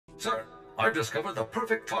Sir, I've discovered the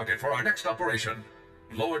perfect target for our next operation.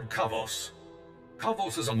 Lord Kavos.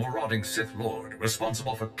 Kavos is a marauding Sith Lord,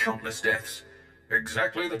 responsible for countless deaths.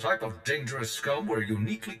 Exactly the type of dangerous scum we're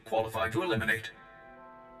uniquely qualified to eliminate.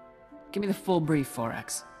 Give me the full brief,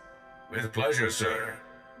 4X. With pleasure, sir.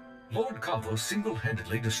 Lord Kavos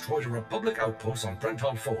single-handedly destroyed a Republic outpost on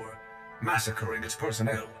Brental 4, massacring its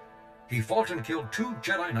personnel. He fought and killed 2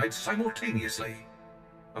 Jedi Knights simultaneously.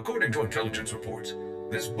 According to intelligence reports,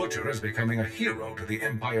 this butcher is becoming a hero to the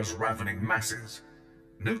Empire's ravening masses.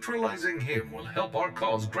 Neutralizing him will help our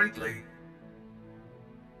cause greatly.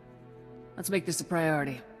 Let's make this a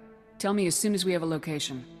priority. Tell me as soon as we have a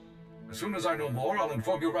location. As soon as I know more, I'll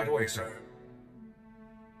inform you right away, sir.